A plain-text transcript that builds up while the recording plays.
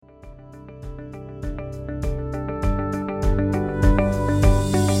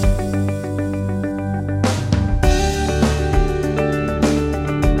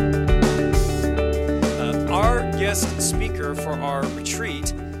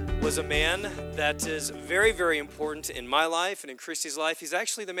was a man that is very, very important in my life and in Christy's life. He's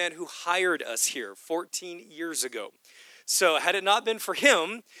actually the man who hired us here 14 years ago. So had it not been for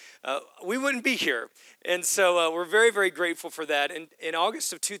him, we wouldn't be here. And so we're very, very grateful for that. And in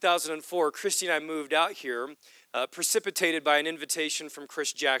August of 2004, Christy and I moved out here, precipitated by an invitation from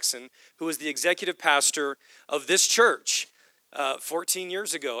Chris Jackson, who was the executive pastor of this church 14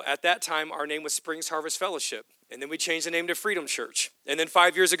 years ago. At that time, our name was Springs Harvest Fellowship. And then we changed the name to Freedom Church. And then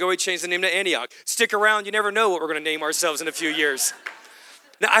 5 years ago, we changed the name to Antioch. Stick around, you never know what we're going to name ourselves in a few years.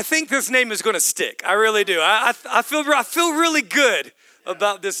 Now, I think this name is going to stick. I really do. I feel really good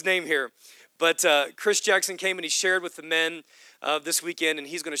about this name here. But Chris Jackson came and he shared with the men this weekend, and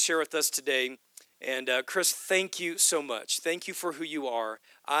he's going to share with us today. And Chris, thank you so much. Thank you for who you are.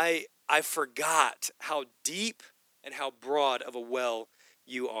 I forgot how deep and how broad of a well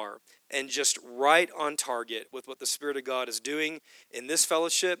you are, and just right on target with what the Spirit of God is doing in this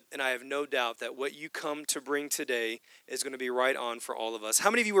fellowship. And I have no doubt that what you come to bring today is going to be right on for all of us. How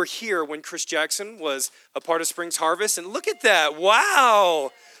many of you were here when Chris Jackson was a part of Springs Harvest? And look at that.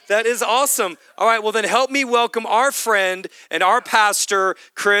 Wow. That is awesome. All right, well then help me welcome our friend and our pastor,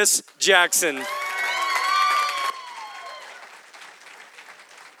 Chris Jackson.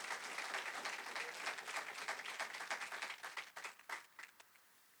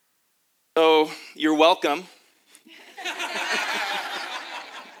 So, you're welcome.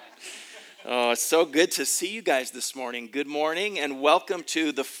 Oh, it's so good to see you guys this morning. Good morning and welcome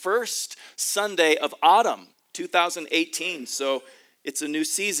to the first Sunday of autumn, 2018. So, it's a new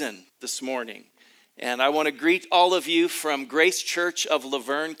season this morning. And I want to greet all of you from Grace Church of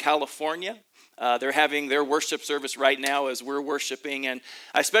Laverne, California. They're having their worship service right now as we're worshiping. And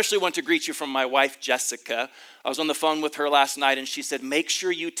I especially want to greet you from my wife, Jessica. I was on the phone with her last night, and she said, make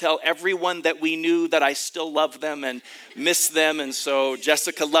sure you tell everyone that we knew that I still love them and miss them. And so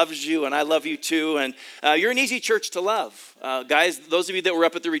Jessica loves you, and I love you too. And you're an easy church to love. Guys, those of you that were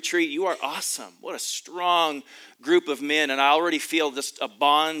up at the retreat, you are awesome. What a strong group of men. And I already feel just a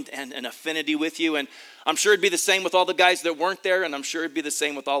bond and an affinity with you. And I'm sure it'd be the same with all the guys that weren't there, and I'm sure it'd be the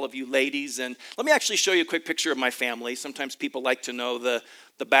same with all of you ladies. And let me actually show you a quick picture of my family. Sometimes people like to know the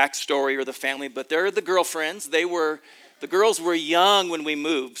backstory or the family, but they're the girlfriends. The girls were young when we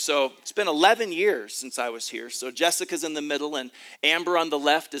moved, so it's been 11 years since I was here. So Jessica's in the middle, and Amber on the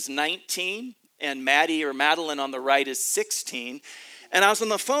left is 19, and Maddie or Madeline on the right is 16. And I was on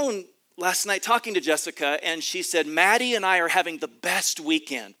the phone last night talking to Jessica, and she said, Maddie and I are having the best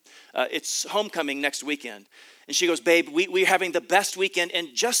weekend. It's homecoming next weekend. And she goes, babe, we're having the best weekend. And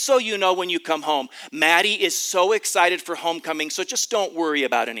just so you know when you come home, Maddie is so excited for homecoming, so just don't worry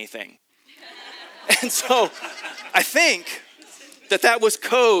about anything. And so I think that was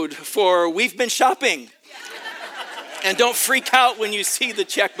code for we've been shopping. And don't freak out when you see the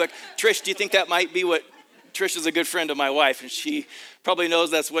checkbook. Trish, do you think that might be what? Trish is a good friend of my wife, and she probably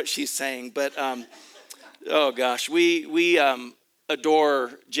knows that's what she's saying. But, oh gosh, we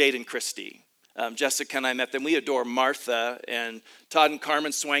adore Jade and Christy. Jessica and I met them. We adore Martha, and Todd and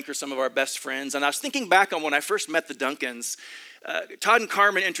Carmen Swank are some of our best friends. And I was thinking back on when I first met the Duncans. Todd and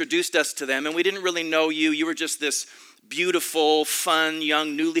Carmen introduced us to them, and we didn't really know you. You were just this beautiful, fun,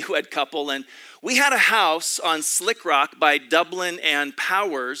 young, newlywed couple. And we had a house on Slick Rock by Dublin and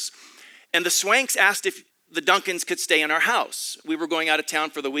Powers, and the Swanks asked if the Duncans could stay in our house. We were going out of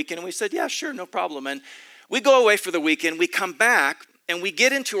town for the weekend, and we said, yeah, sure, no problem. And we go away for the weekend. We come back, and we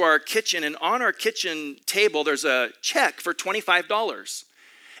get into our kitchen, and on our kitchen table, there's a check for $25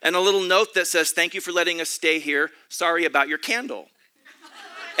 and a little note that says, thank you for letting us stay here. Sorry about your candle.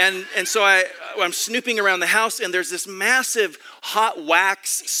 And so I'm snooping around the house, and there's this massive hot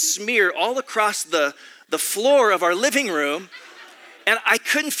wax smear all across the floor of our living room. And I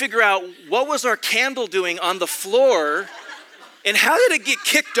couldn't figure out what was our candle doing on the floor, and how did it get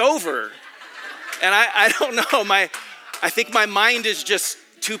kicked over? And I don't know. I think my mind is just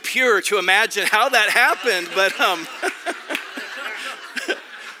too pure to imagine how that happened,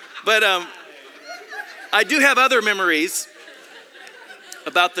 but I do have other memories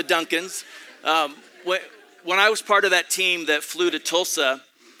about the Duncans. When I was part of that team that flew to Tulsa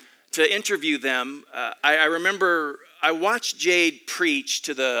to interview them, I remember I watched Jade preach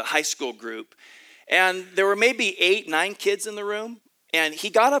to the high school group, and there were maybe 8, 9 kids in the room, and he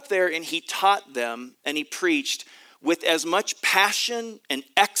got up there and he taught them and he preached with as much passion and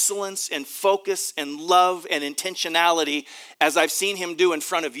excellence and focus and love and intentionality as I've seen him do in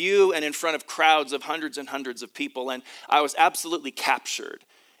front of you and in front of crowds of hundreds and hundreds of people. And I was absolutely captured.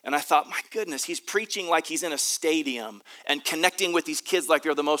 And I thought, my goodness, he's preaching like he's in a stadium and connecting with these kids like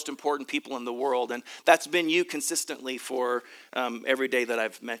they're the most important people in the world. And that's been you consistently for every day that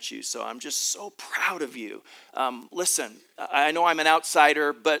I've met you. So I'm just so proud of you. Listen, I know I'm an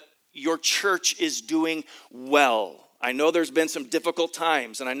outsider, but your church is doing well. I know there's been some difficult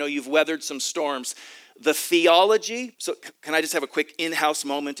times, and I know you've weathered some storms. The theology, so can I just have a quick in-house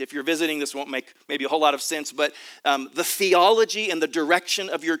moment? If you're visiting, this won't make maybe a whole lot of sense, but the theology and the direction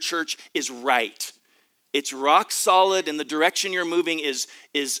of your church is right. It's rock solid, and the direction you're moving is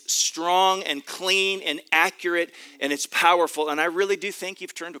strong and clean and accurate, and it's powerful. And I really do think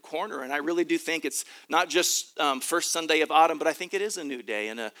you've turned a corner, and I really do think it's not just first Sunday of autumn, but I think it is a new day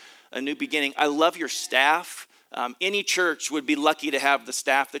and a new beginning. I love your staff. Any church would be lucky to have the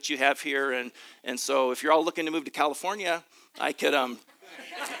staff that you have here. And so if you're all looking to move to California, I could, I'll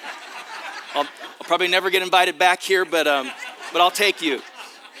probably never get invited back here, but I'll take you.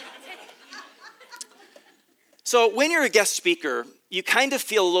 So when you're a guest speaker, you kind of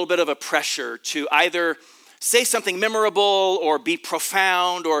feel a little bit of a pressure to either say something memorable or be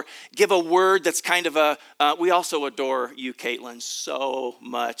profound or give a word that's kind of we also adore you, Caitlin, so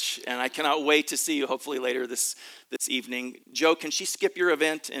much. And I cannot wait to see you hopefully later this evening. Joe, can she skip your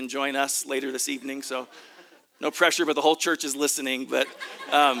event and join us later this evening? So no pressure, but the whole church is listening. But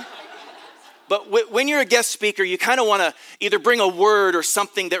when you're a guest speaker, you kind of want to either bring a word or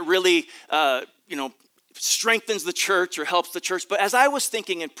something that really, strengthens the church or helps the church. But as I was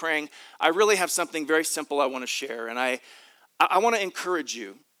thinking and praying, I really have something very simple I want to share. And I want to encourage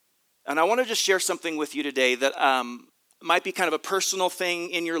you. And I want to just share something with you today that might be kind of a personal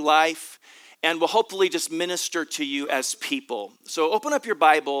thing in your life and will hopefully just minister to you as people. So open up your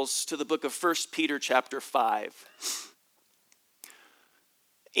Bibles to the book of 1 Peter chapter 5.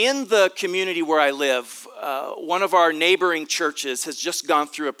 In the community where I live, one of our neighboring churches has just gone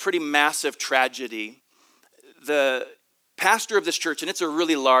through a pretty massive tragedy. The pastor of this church, and it's a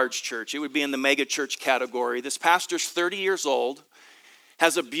really large church, it would be in the mega church category. This pastor's 30 years old,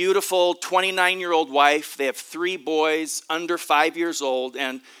 has a beautiful 29-year-old wife. They have 3 boys under 5 years old,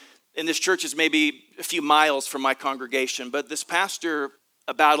 and this church is maybe a few miles from my congregation. But this pastor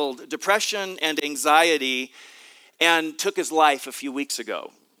battled depression and anxiety and took his life a few weeks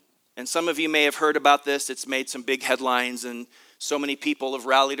ago. And some of you may have heard about this. It's made some big headlines, and so many people have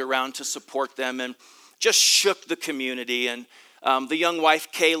rallied around to support them and just shook the community. And the young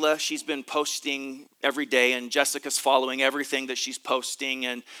wife, Kayla, she's been posting every day, and Jessica's following everything that she's posting.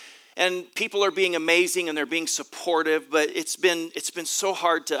 And people are being amazing, and they're being supportive, but it's been so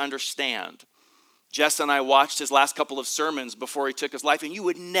hard to understand. Jess and I watched his last couple of sermons before he took his life, and you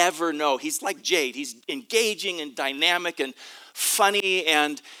would never know. He's like Jade. He's engaging and dynamic and funny,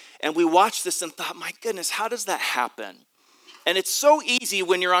 and we watched this and thought, my goodness, how does that happen? And it's so easy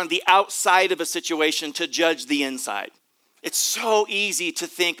when you're on the outside of a situation to judge the inside. It's so easy to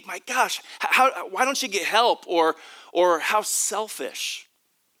think, my gosh, why don't you get help? Or how selfish.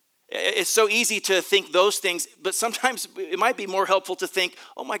 It's so easy to think those things, but sometimes it might be more helpful to think,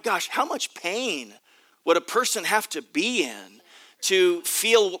 oh my gosh, how much pain would a person have to be in to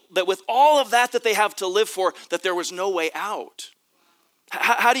feel that with all of that they have to live for, that there was no way out?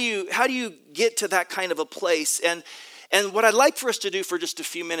 How do you get to that kind of a place? And what I'd like for us to do for just a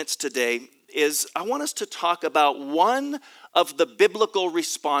few minutes today is I want us to talk about one of the biblical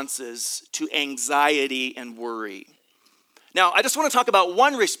responses to anxiety and worry. Now, I just want to talk about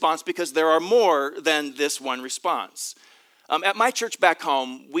one response because there are more than this one response. At my church back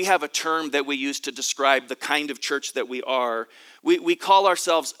home, we have a term that we use to describe the kind of church that we are. We call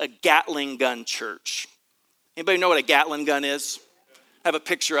ourselves a Gatling gun church. Anybody know what a Gatling gun is? I have a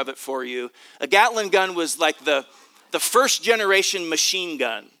picture of it for you. A Gatling gun was like the first generation machine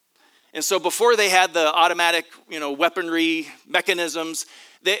gun. And so before they had the automatic, weaponry mechanisms,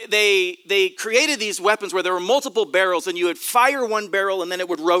 they created these weapons where there were multiple barrels, and you would fire one barrel and then it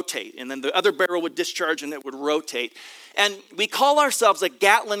would rotate, and then the other barrel would discharge and it would rotate. And we call ourselves a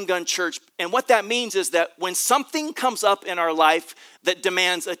Gatling gun church, and what that means is that when something comes up in our life that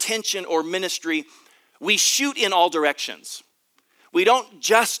demands attention or ministry, we shoot in all directions. We don't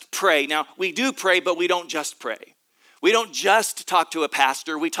just pray. Now, we do pray, but we don't just pray. We don't just talk to a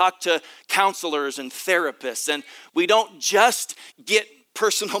pastor. We talk to counselors and therapists, and we don't just get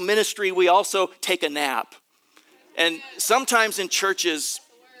personal ministry. We also take a nap. And sometimes in churches,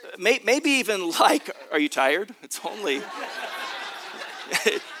 maybe even are you tired? It's only,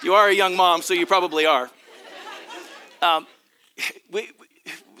 you are a young mom, so you probably are.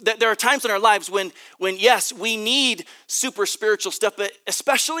 there are times in our lives when yes, we need super spiritual stuff, but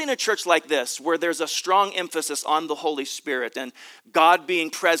especially in a church like this, where there's a strong emphasis on the Holy Spirit and God being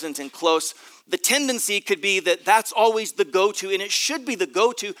present and close, the tendency could be that that's always the go-to, and it should be the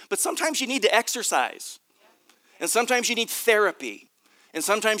go-to, but sometimes you need to exercise, and sometimes you need therapy, and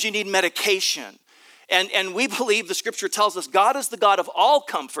sometimes you need medication. And we believe the scripture tells us God is the God of all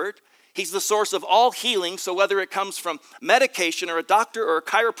comfort. He's the source of all healing. So whether it comes from medication or a doctor or a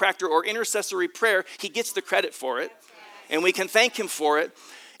chiropractor or intercessory prayer, he gets the credit for it. And we can thank him for it.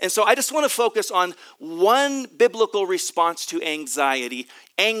 And so I just want to focus on one biblical response to anxiety.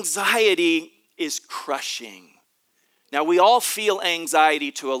 Anxiety is crushing. Now, we all feel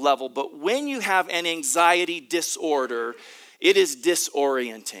anxiety to a level, but when you have an anxiety disorder, it is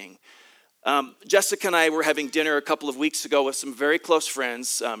disorienting. Jessica and I were having dinner a couple of weeks ago with some very close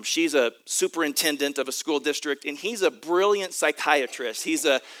friends. She's a superintendent of a school district, and he's a brilliant psychiatrist. He's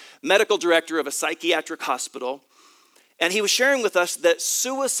a medical director of a psychiatric hospital. And he was sharing with us that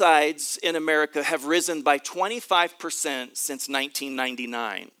suicides in America have risen by 25% since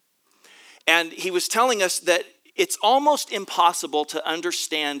 1999. And he was telling us that it's almost impossible to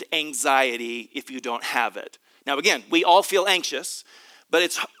understand anxiety if you don't have it. Now, again, we all feel anxious, but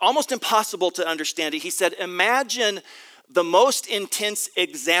it's almost impossible to understand it. He said, imagine the most intense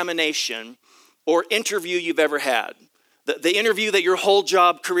examination or interview you've ever had. The interview that your whole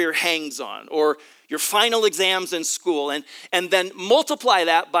job career hangs on, or your final exams in school, and then multiply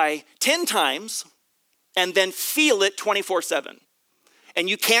that by 10 times, and then feel it 24/7. And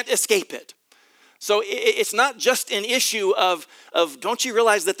you can't escape it. So it's not just an issue of don't you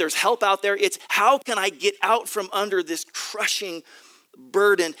realize that there's help out there? It's how can I get out from under this crushing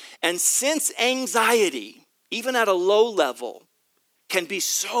burden? And since anxiety, even at a low level, can be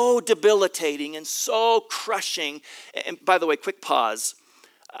so debilitating and so crushing, and by the way, quick pause,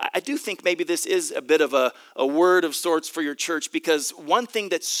 I do think maybe this is a bit of a word of sorts for your church, because one thing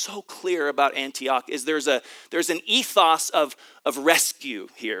that's so clear about Antioch is there's an ethos of rescue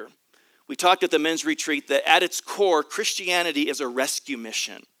here. We talked at the men's retreat that at its core, Christianity is a rescue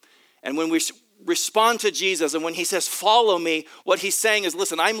mission. And when we respond to Jesus and when he says, follow me, what he's saying is,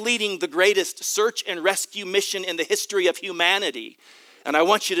 listen, I'm leading the greatest search and rescue mission in the history of humanity. And I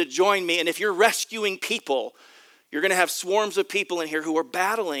want you to join me. And if you're rescuing people, you're going to have swarms of people in here who are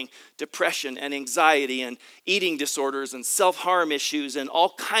battling depression and anxiety and eating disorders and self-harm issues and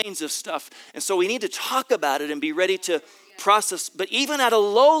all kinds of stuff. And so we need to talk about it and be ready to process. But even at a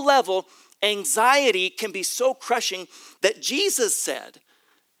low level, anxiety can be so crushing that Jesus said,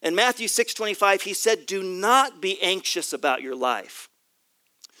 in Matthew 6:25, he said, do not be anxious about your life.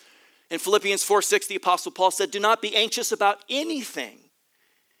 In Philippians 4:6, the Apostle Paul said, do not be anxious about anything.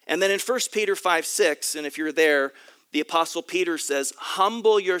 And then in 1 Peter 5:6, and if you're there, the Apostle Peter says,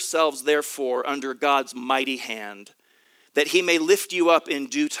 humble yourselves therefore under God's mighty hand, that he may lift you up in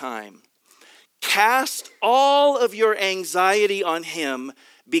due time. Cast all of your anxiety on him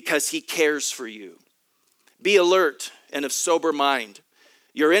because he cares for you. Be alert and of sober mind.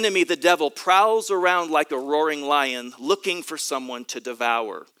 Your enemy, the devil, prowls around like a roaring lion looking for someone to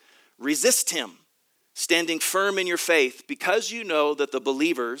devour. Resist him, standing firm in your faith, because you know that the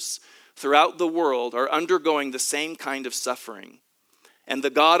believers throughout the world are undergoing the same kind of suffering. And the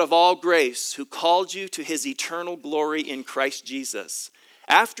God of all grace, who called you to his eternal glory in Christ Jesus,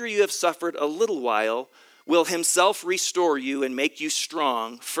 after you have suffered a little while, will himself restore you and make you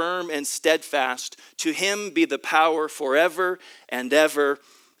strong, firm, and steadfast. To him be the power forever and ever.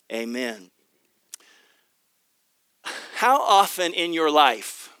 Amen. How often in your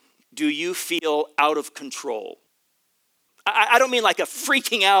life do you feel out of control? I don't mean like a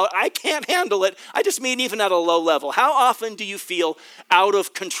freaking out, I can't handle it. I just mean even at a low level. How often do you feel out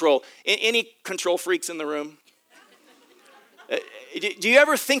of control? Any control freaks in the room? Do you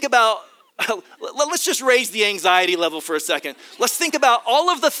ever think about, let's just raise the anxiety level for a second. Let's think about all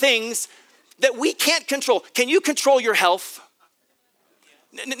of the things that we can't control. Can you control your health?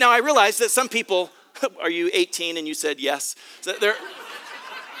 Now, I realize that some people, are you 18 and you said yes? So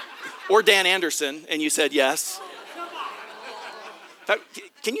or Dan Anderson and you said yes.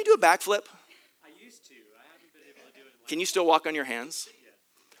 Can you do a backflip? I used to. I haven't been able to do it. Can you still walk on your hands?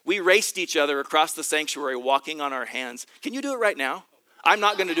 We raced each other across the sanctuary walking on our hands. Can you do it right now? I'm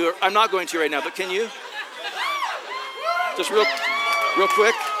not going to do it. I'm not going to right now, but can you? Just real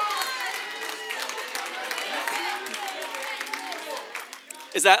quick.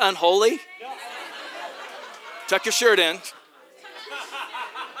 Is that unholy? Tuck your shirt in.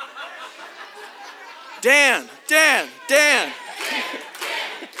 Dan.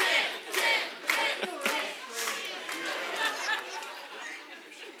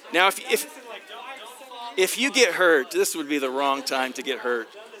 Now, if you get hurt, this would be the wrong time to get hurt.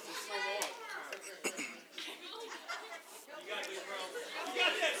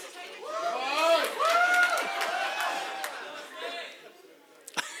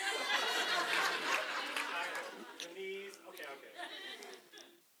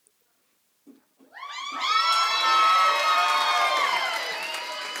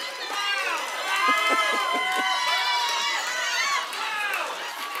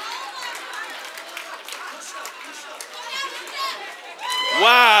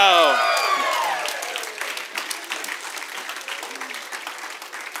 Wow.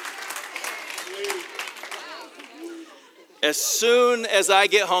 As soon as I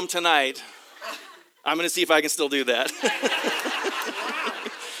get home tonight, I'm going to see if I can still do that.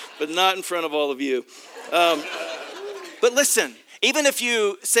 But not in front of all of you. But listen, even if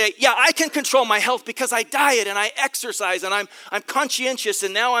you say, yeah, I can control my health because I diet and I exercise and I'm conscientious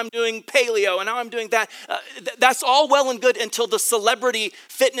and now I'm doing paleo and now I'm doing that. That's all well and good until the celebrity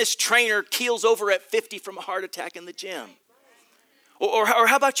fitness trainer keels over at 50 from a heart attack in the gym. Or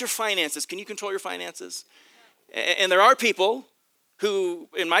how about your finances? Can you control your finances? And there are people who,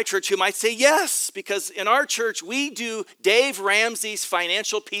 in my church, who might say yes, because in our church, we do Dave Ramsey's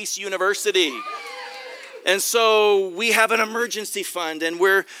Financial Peace University. And so we have an emergency fund, and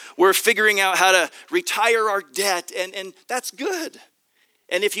we're figuring out how to retire our debt, and that's good.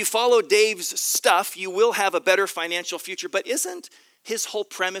 And if you follow Dave's stuff, you will have a better financial future. But isn't his whole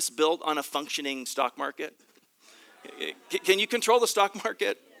premise built on a functioning stock market? Can you control the stock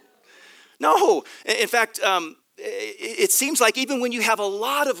market? No. In fact, it seems like even when you have a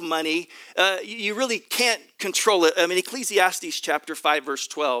lot of money, you really can't control it. I mean, Ecclesiastes chapter 5, verse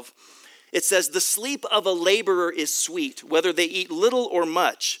 12. It says, the sleep of a laborer is sweet, whether they eat little or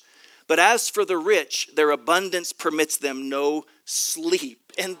much. But as for the rich, their abundance permits them no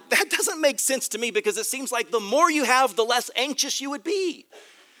sleep. And that doesn't make sense to me because it seems like the more you have, the less anxious you would be.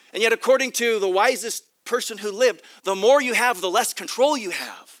 And yet, according to the wisest person who lived, the more you have, the less control you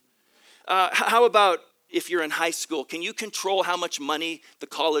have. How about if you're in high school? Can you control how much money the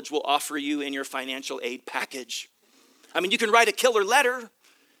college will offer you in your financial aid package? I mean, you can write a killer letter.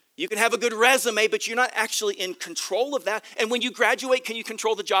 You can have a good resume, but you're not actually in control of that. And when you graduate, can you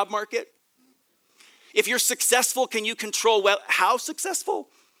control the job market? If you're successful, can you control how successful?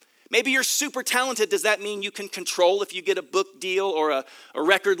 Maybe you're super talented. Does that mean you can control if you get a book deal or a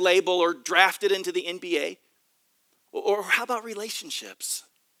record label or drafted into the NBA? Or how about relationships?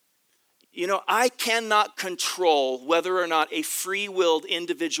 You know, I cannot control whether or not a free-willed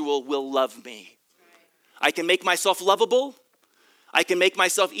individual will love me. I can make myself lovable. I can make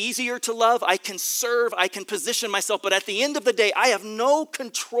myself easier to love. I can serve. I can position myself. But at the end of the day, I have no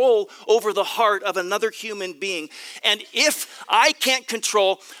control over the heart of another human being. And if I can't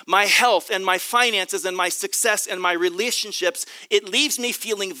control my health and my finances and my success and my relationships, it leaves me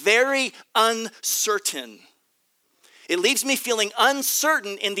feeling very uncertain. It leaves me feeling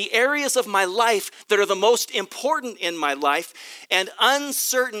uncertain in the areas of my life that are the most important in my life. And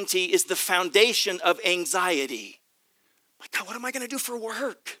uncertainty is the foundation of anxiety. My God, what am I going to do for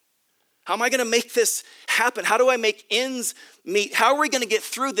work? How am I going to make this happen? How do I make ends meet? How are we going to get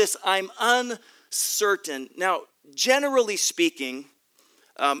through this? I'm uncertain. Now, generally speaking,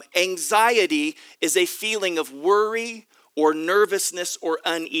 anxiety is a feeling of worry or nervousness or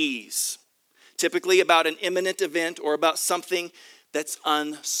unease, typically about an imminent event or about something that's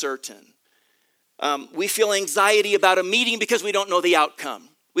uncertain. We feel anxiety about a meeting because we don't know the outcome.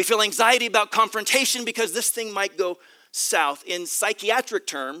 We feel anxiety about confrontation because this thing might go south. In psychiatric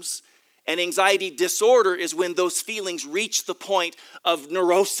terms, an anxiety disorder is when those feelings reach the point of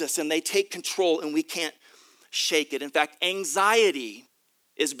neurosis and they take control and we can't shake it. In fact, anxiety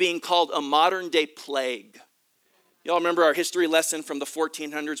is being called a modern day plague. Y'all remember our history lesson from the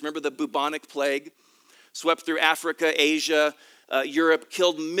 1400s? Remember the bubonic plague? Swept through Africa, Asia, Europe,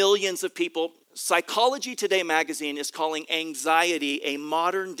 killed millions of people. Psychology Today magazine is calling anxiety a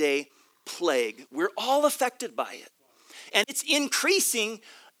modern day plague. We're all affected by it. And it's increasing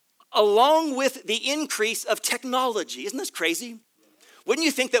along with the increase of technology. Isn't this crazy? Wouldn't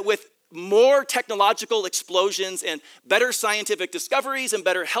you think that with more technological explosions and better scientific discoveries and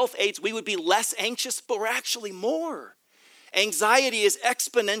better health aids, we would be less anxious? But we're actually more. Anxiety is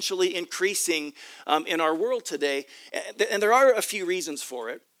exponentially increasing in our world today. And there are a few reasons for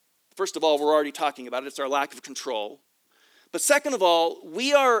it. First of all, we're already talking about it. It's our lack of control. But second of all,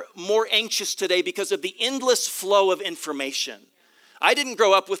 we are more anxious today because of the endless flow of information. I didn't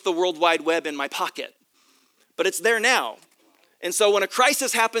grow up with the World Wide Web in my pocket, but it's there now. And so when a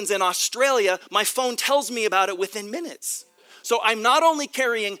crisis happens in Australia, my phone tells me about it within minutes. So I'm not only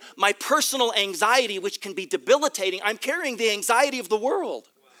carrying my personal anxiety, which can be debilitating, I'm carrying the anxiety of the world.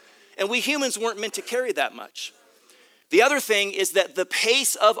 And we humans weren't meant to carry that much. The other thing is that the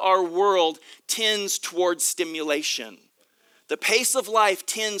pace of our world tends towards stimulation. The pace of life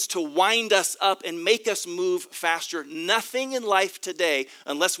tends to wind us up and make us move faster. Nothing in life today,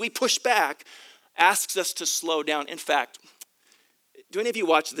 unless we push back, asks us to slow down. In fact, do any of you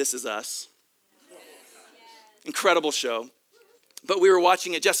watch This Is Us? Incredible show. But we were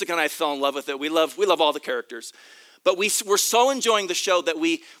watching it. Jessica and I fell in love with it. We love all the characters. But we were so enjoying the show that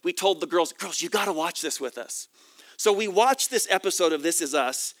we told the girls, you got to watch this with us. So we watched this episode of This Is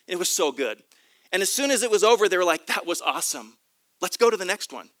Us. It was so good. And as soon as it was over, they were like, that was awesome. Let's go to the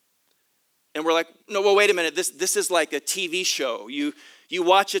next one. And we're like, no, well, wait a minute. This is like a TV show. You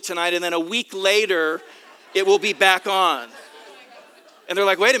watch it tonight, and then a week later, it will be back on. And they're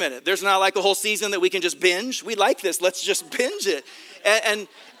like, wait a minute. There's not like a whole season that we can just binge. We like this. Let's just binge it. And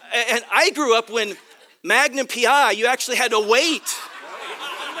I grew up when Magnum PI, you actually had to wait.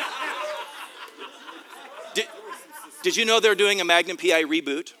 Did you know they're doing a Magnum PI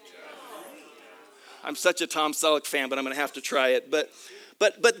reboot? I'm such a Tom Selleck fan, but I'm going to have to try it. But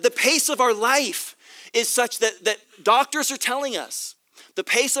the pace of our life is such that doctors are telling us the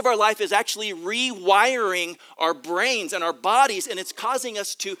pace of our life is actually rewiring our brains and our bodies, and it's causing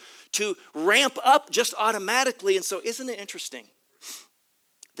us to ramp up just automatically. And so isn't it interesting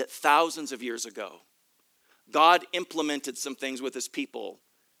that thousands of years ago, God implemented some things with his people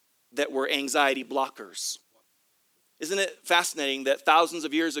that were anxiety blockers? Isn't it fascinating that thousands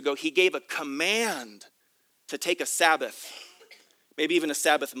of years ago, he gave a command to take a Sabbath, maybe even a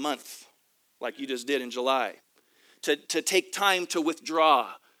Sabbath month, like you just did in July, to take time to withdraw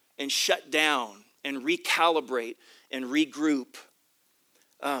and shut down and recalibrate and regroup.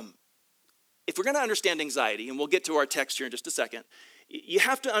 If we're going to understand anxiety, and we'll get to our text here in just a second, you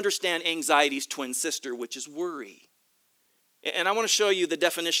have to understand anxiety's twin sister, which is worry. And I want to show you the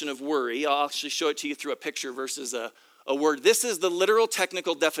definition of worry. I'll actually show it to you through a picture versus a word. This is the literal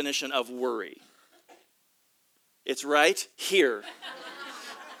technical definition of worry. It's right here.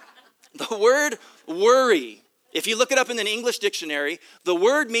 The word worry, if you look it up in an English dictionary, the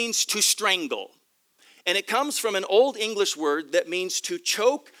word means to strangle. And it comes from an old English word that means to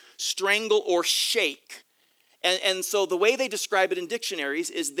choke, strangle, or shake. And so the way they describe it in dictionaries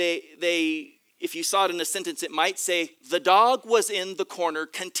is they if you saw it in a sentence, it might say, the dog was in the corner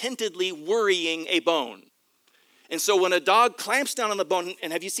contentedly worrying a bone. And so when a dog clamps down on the bone,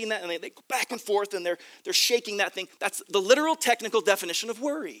 and have you seen that? And they go back and forth and they're shaking that thing. That's the literal technical definition of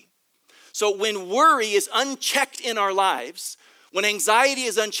worry. So when worry is unchecked in our lives, when anxiety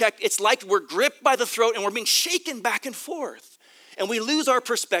is unchecked, it's like we're gripped by the throat and we're being shaken back and forth. And we lose our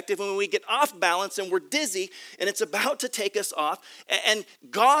perspective when we get off balance and we're dizzy and it's about to take us off. And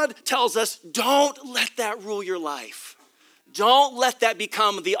God tells us, don't let that rule your life. Don't let that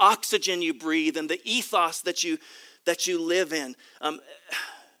become the oxygen you breathe and the ethos that you live in.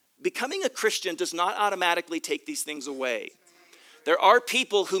 Becoming a Christian does not automatically take these things away. There are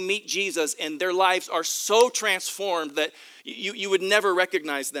people who meet Jesus and their lives are so transformed that you would never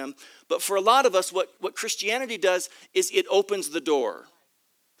recognize them. But for a lot of us, what Christianity does is it opens the door.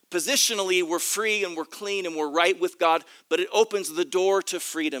 Positionally, we're free and we're clean and we're right with God, but it opens the door to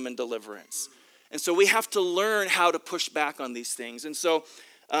freedom and deliverance. And so we have to learn how to push back on these things. And so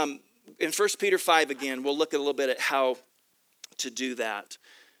in 1 Peter 5 again, we'll look a little bit at how to do that.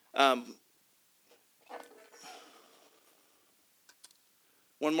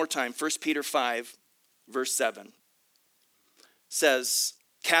 One more time, 1 Peter 5, verse 7 says,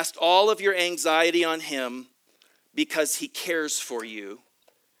 cast all of your anxiety on him because he cares for you.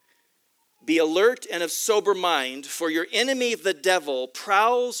 Be alert and of sober mind, for your enemy, the devil,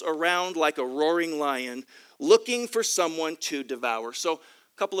 prowls around like a roaring lion, looking for someone to devour. So,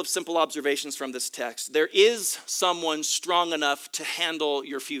 a couple of simple observations from this text. There is someone strong enough to handle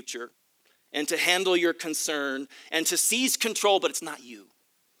your future and to handle your concern and to seize control, but it's not you.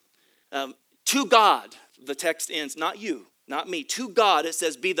 To God, the text ends, not you, not me. To God, it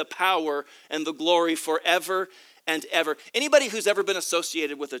says, be the power and the glory forever and ever. Anybody who's ever been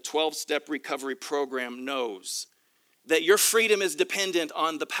associated with a 12-step recovery program knows that your freedom is dependent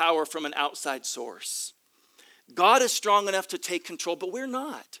on the power from an outside source. God is strong enough to take control, but we're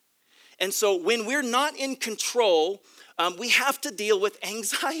not. And so when we're not in control, we have to deal with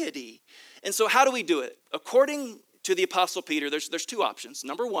anxiety. And so how do we do it? According to the Apostle Peter, there's two options.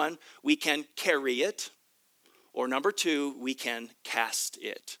 Number one, we can carry it. Or number two, we can cast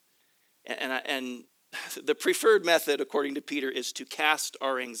it. And the preferred method, according to Peter, is to cast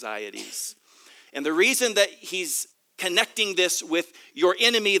our anxieties. And the reason that he's connecting this with your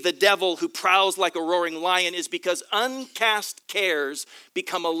enemy, the devil, who prowls like a roaring lion, is because uncast cares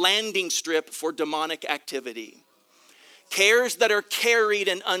become a landing strip for demonic activity. Cares that are carried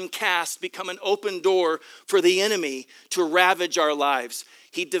and uncast become an open door for the enemy to ravage our lives.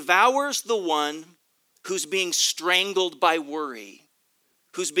 He devours the one who's being strangled by worry,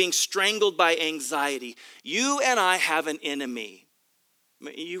 who's being strangled by anxiety. You and I have an enemy.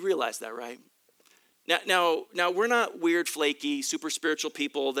 You realize that, right? Now, we're not weird, flaky, super spiritual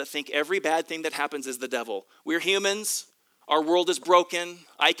people that think every bad thing that happens is the devil. We're humans. Our world is broken.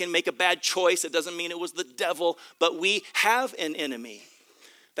 I can make a bad choice. It doesn't mean it was the devil, but we have an enemy.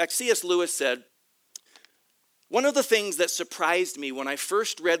 In fact, C.S. Lewis said, one of the things that surprised me when I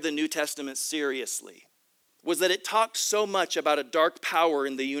first read the New Testament seriously was that it talked so much about a dark power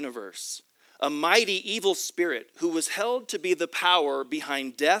in the universe, a mighty evil spirit who was held to be the power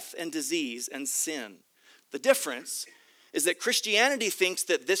behind death and disease and sin. The difference is that Christianity thinks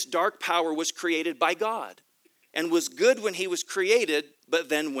that this dark power was created by God and was good when he was created, but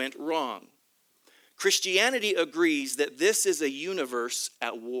then went wrong. Christianity agrees that this is a universe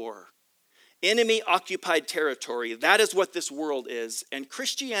at war. Enemy-occupied territory, that is what this world is, and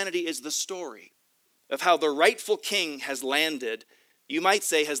Christianity is the story of how the rightful king has landed, you might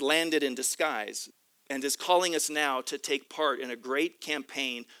say has landed in disguise, and is calling us now to take part in a great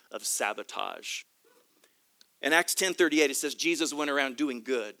campaign of sabotage. In Acts 10:38, it says Jesus went around doing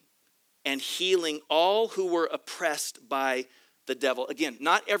good and healing all who were oppressed by the devil. Again,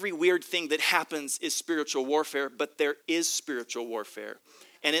 not every weird thing that happens is spiritual warfare, but there is spiritual warfare.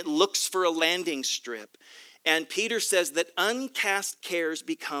 And it looks for a landing strip. And Peter says that uncast cares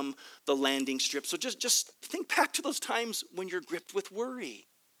become the landing strip. So just think back to those times when you're gripped with worry.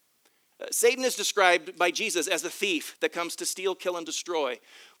 Satan is described by Jesus as a thief that comes to steal, kill, and destroy.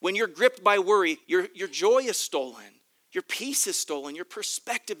 When you're gripped by worry, your joy is stolen. Your peace is stolen. Your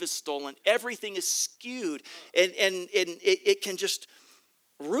perspective is stolen. Everything is skewed. And it can just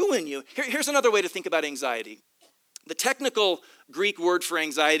ruin you. Here's another way to think about anxiety. The technical Greek word for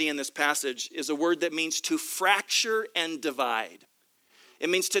anxiety in this passage is a word that means to fracture and divide. It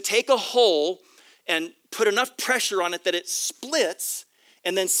means to take a hole and put enough pressure on it that it splits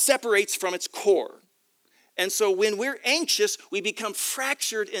and then separates from its core. And so when we're anxious, we become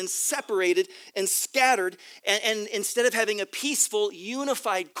fractured and separated and scattered. And instead of having a peaceful,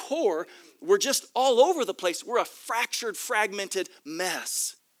 unified core, we're just all over the place. We're a fractured, fragmented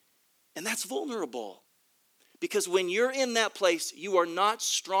mess. And that's vulnerable. Because when you're in that place, you are not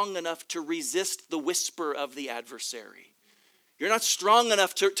strong enough to resist the whisper of the adversary. You're not strong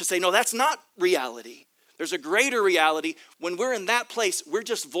enough to say, no, that's not reality. There's a greater reality. When we're in that place, we're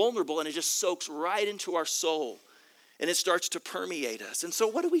just vulnerable and it just soaks right into our soul and it starts to permeate us. And so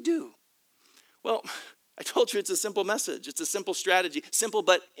what do? Well, I told you it's a simple message. It's a simple strategy, simple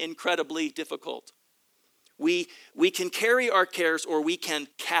but incredibly difficult. We can carry our cares or we can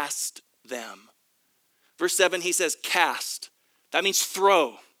cast them. Verse 7, he says cast. That means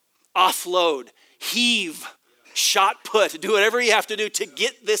throw, offload, heave, shot put. Do whatever you have to do to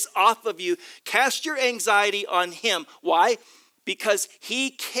get this off of you. Cast your anxiety on him. Why? Because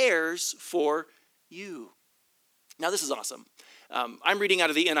he cares for you. Now this is awesome. I'm reading out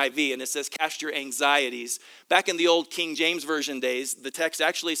of the NIV and it says cast your anxieties. Back in the old King James Version days, the text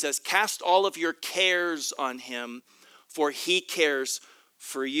actually says cast all of your cares on him for he cares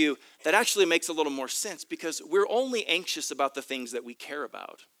for you. That actually makes a little more sense because we're only anxious about the things that we care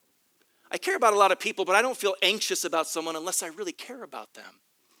about. I care about a lot of people, but I don't feel anxious about someone unless I really care about them.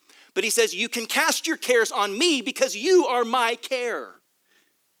 But he says, you can cast your cares on me because you are my care.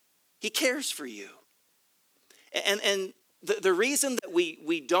 He cares for you. And the reason that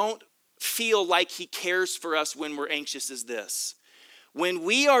we don't feel like he cares for us when we're anxious is this. When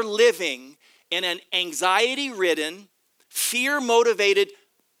we are living in an anxiety-ridden, fear-motivated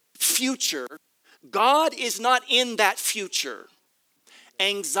future, God is not in that future.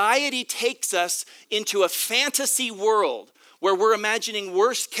 Anxiety takes us into a fantasy world where we're imagining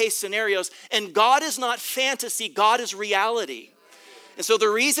worst-case scenarios, and God is not fantasy, God is reality. And so the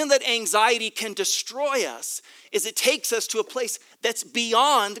reason that anxiety can destroy us is it takes us to a place that's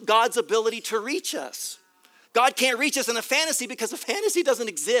beyond God's ability to reach us. God can't reach us in a fantasy because a fantasy doesn't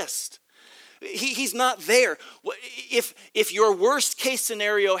exist. He's not there. If your worst case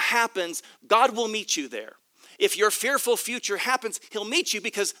scenario happens, God will meet you there. If your fearful future happens, he'll meet you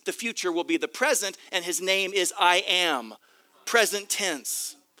because the future will be the present and his name is I am, present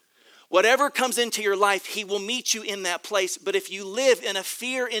tense. Whatever comes into your life, he will meet you in that place. But if you live in a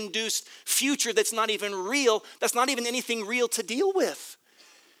fear-induced future that's not even real, that's not even anything real to deal with.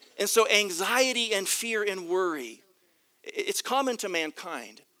 And so anxiety and fear and worry It's common to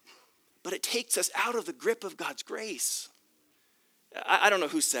mankind, but it takes us out of the grip of God's grace. I don't know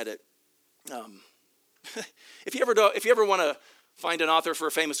who said it. If you ever want to find an author for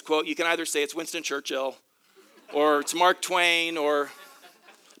a famous quote, you can either say it's Winston Churchill, or it's Mark Twain, or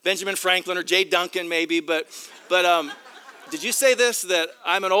Benjamin Franklin, or Jay Duncan maybe. But did you say this, that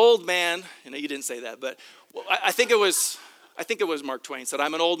I'm an old man? You didn't say that, but I think it was Mark Twain said,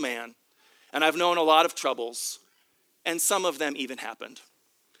 I'm an old man, and I've known a lot of troubles, and some of them even happened.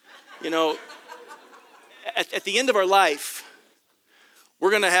 At the end of our life,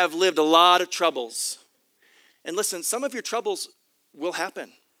 we're going to have lived a lot of troubles. And listen, some of your troubles will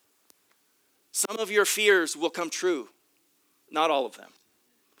happen. Some of your fears will come true. Not all of them.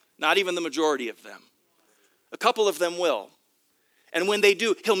 Not even the majority of them. A couple of them will. And when they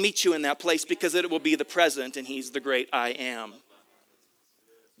do, he'll meet you in that place because it will be the present, and he's the great I am.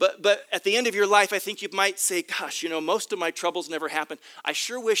 But at the end of your life, I think you might say, gosh, most of my troubles never happened. I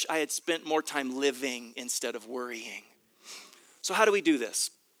sure wish I had spent more time living instead of worrying. So how do we do this?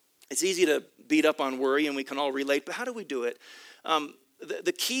 It's easy to beat up on worry, and we can all relate, but how do we do it?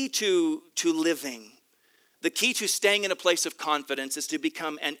 The key to living, the key to staying in a place of confidence is to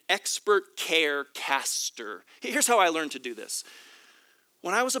become an expert care caster. Here's how I learned to do this.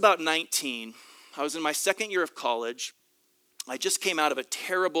 When I was about 19, I was in my second year of college. I just came out of a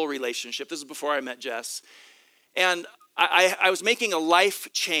terrible relationship. This is before I met Jess. And I was making a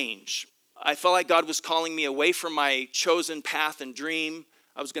life change. I felt like God was calling me away from my chosen path and dream.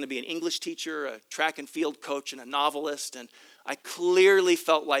 I was going to be an English teacher, a track and field coach, and a novelist. And I clearly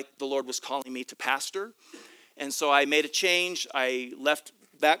felt like the Lord was calling me to pastor. And so I made a change. I left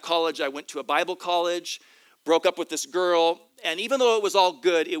that college. I went to a Bible college, broke up with this girl. And even though it was all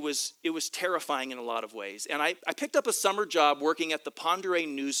good, it was terrifying in a lot of ways. And I picked up a summer job working at the Ponderay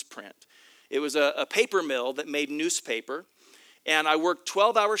Newsprint. It was a paper mill that made newspaper. And I worked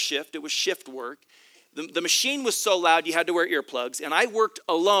 12-hour shift. It was shift work. The machine was so loud you had to wear earplugs. And I worked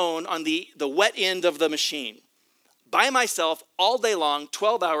alone on the wet end of the machine. By myself, all day long,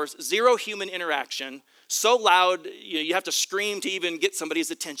 12 hours, zero human interaction. So loud, you have to scream to even get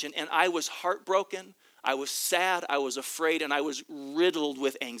somebody's attention. And I was heartbroken. I was sad, I was afraid, and I was riddled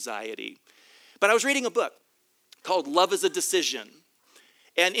with anxiety. But I was reading a book called Love is a Decision.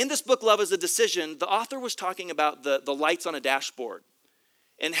 And in this book, Love is a Decision, the author was talking about the lights on a dashboard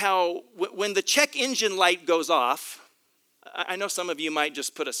and how when the check engine light goes off, I know some of you might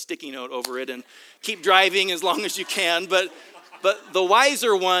just put a sticky note over it and keep driving as long as you can, but the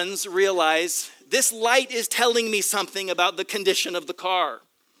wiser ones realize this light is telling me something about the condition of the car.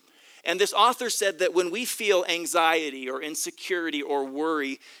 And this author said that when we feel anxiety or insecurity or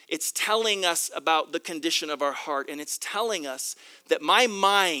worry, it's telling us about the condition of our heart. And it's telling us that my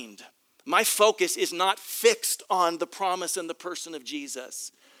mind, my focus is not fixed on the promise and the person of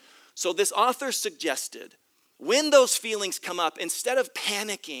Jesus. So this author suggested, when those feelings come up, instead of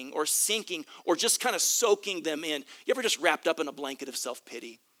panicking or sinking or just kind of soaking them in, you ever just wrapped up in a blanket of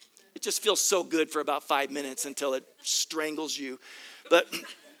self-pity? It just feels so good for about 5 minutes until it strangles you. But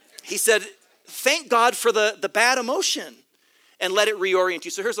he said, thank God for the bad emotion and let it reorient you.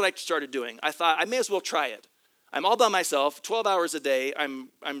 So here's what I started doing. I thought I may as well try it. I'm all by myself, 12 hours a day.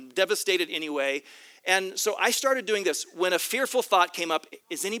 I'm devastated anyway. And so I started doing this. When a fearful thought came up,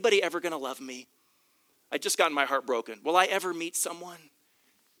 is anybody ever going to love me? I just gotten my heart broken. Will I ever meet someone?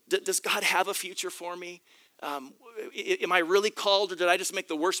 Does God have a future for me? Am I really called, or did I just make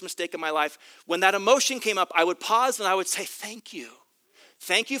the worst mistake of my life? When that emotion came up, I would pause and I would say, thank you.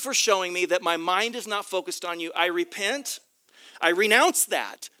 Thank you for showing me that my mind is not focused on you. I repent. I renounce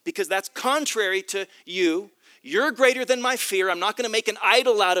that because that's contrary to you. You're greater than my fear. I'm not going to make an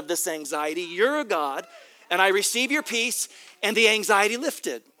idol out of this anxiety. You're a God, and I receive your peace, and the anxiety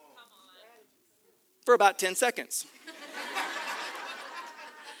lifted for about 10 seconds.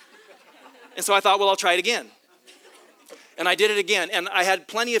 And so I thought, well, I'll try it again. And I did it again, and I had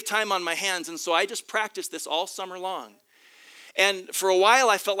plenty of time on my hands, and so I just practiced this all summer long. And for a while,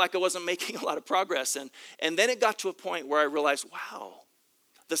 I felt like I wasn't making a lot of progress. And then it got to a point where I realized, wow,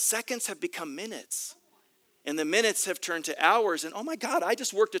 the seconds have become minutes. And the minutes have turned to hours. And oh my God, I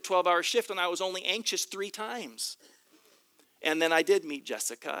just worked a 12-hour shift and I was only anxious 3 times. And then I did meet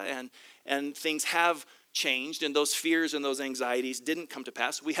Jessica, and things have changed. And those fears and those anxieties didn't come to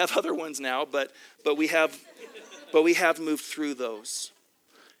pass. We have other ones now, but we have moved through those.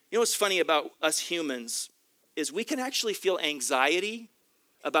 You know what's funny about us humans is we can actually feel anxiety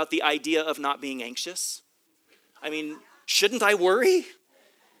about the idea of not being anxious. I mean, shouldn't I worry?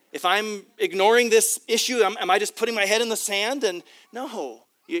 If I'm ignoring this issue, am I just putting my head in the sand? And no,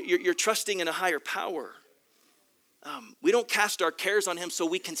 you're trusting in a higher power. We don't cast our cares on him so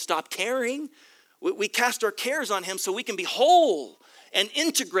we can stop caring. We cast our cares on him so we can be whole and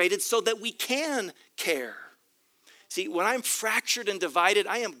integrated so that we can care. See, when I'm fractured and divided,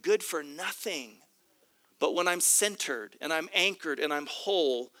 I am good for nothing. But when I'm centered and I'm anchored and I'm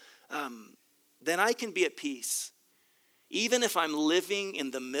whole, then I can be at peace, even if I'm living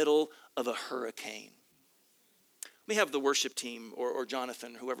in the middle of a hurricane. Let me have the worship team or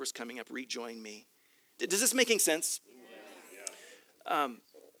Jonathan, whoever's coming up, rejoin me. Does this making sense? I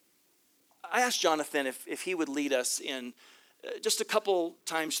asked Jonathan if he would lead us in just a couple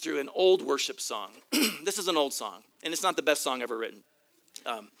times through an old worship song. This is an old song, and it's not the best song ever written.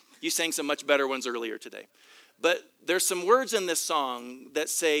 You sang some much better ones earlier today. But there's some words in this song that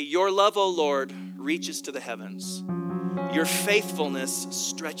say, your love, O Lord, reaches to the heavens. Your faithfulness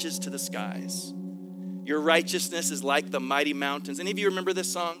stretches to the skies. Your righteousness is like the mighty mountains. Any of you remember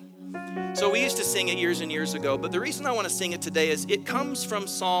this song? So we used to sing it years and years ago, but the reason I want to sing it today is it comes from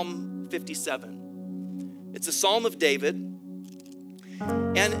Psalm 57. It's a psalm of David,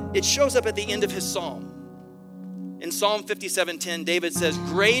 and it shows up at the end of his psalm. In Psalm 57:10, David says,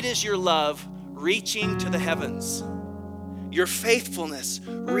 great is your love reaching to the heavens. Your faithfulness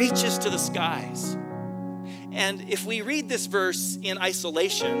reaches to the skies. And if we read this verse in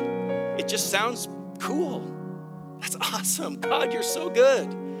isolation, it just sounds cool. That's awesome. God, you're so good.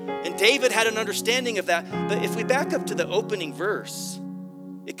 And David had an understanding of that. But if we back up to the opening verse,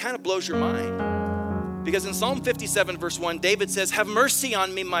 it kind of blows your mind. Because in Psalm 57, verse 1, David says, have mercy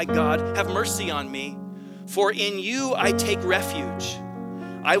on me, my God, have mercy on me. For in you I take refuge.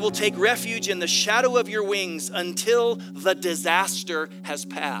 I will take refuge in the shadow of your wings until the disaster has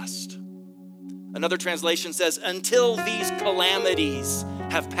passed. Another translation says, until these calamities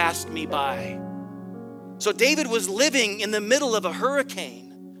have passed me by. So David was living in the middle of a hurricane.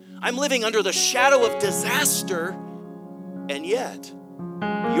 I'm living under the shadow of disaster, and yet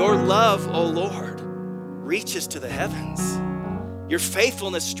your love, O Lord, reaches to the heavens. Your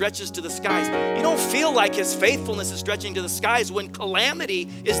faithfulness stretches to the skies. You don't feel like his faithfulness is stretching to the skies when calamity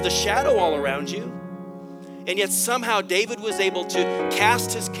is the shadow all around you. And yet somehow David was able to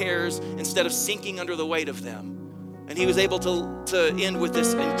cast his cares instead of sinking under the weight of them. And he was able to end with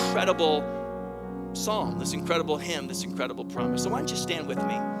this incredible psalm, this incredible hymn, this incredible promise. So why don't you stand with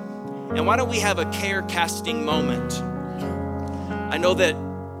me? And why don't we have a care casting moment? I know that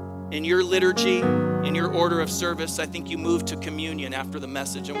in your liturgy, in your order of service, I think you move to communion after the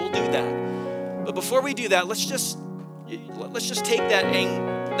message, and we'll do that. But before we do that, let's just take that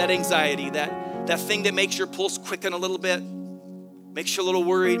anxiety, that thing that makes your pulse quicken a little bit, makes you a little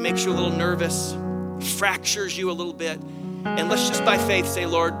worried, makes you a little nervous, fractures you a little bit, and let's just by faith say,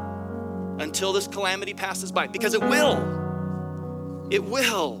 Lord, until this calamity passes by, because it will. It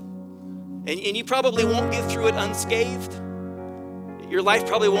will. And you probably won't get through it unscathed. Your life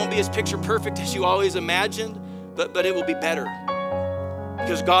probably won't be as picture perfect as you always imagined, but it will be better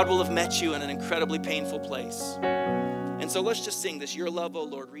because God will have met you in an incredibly painful place. And so let's just sing this. Your love, O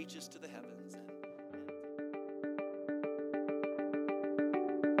Lord, reaches to the heavens.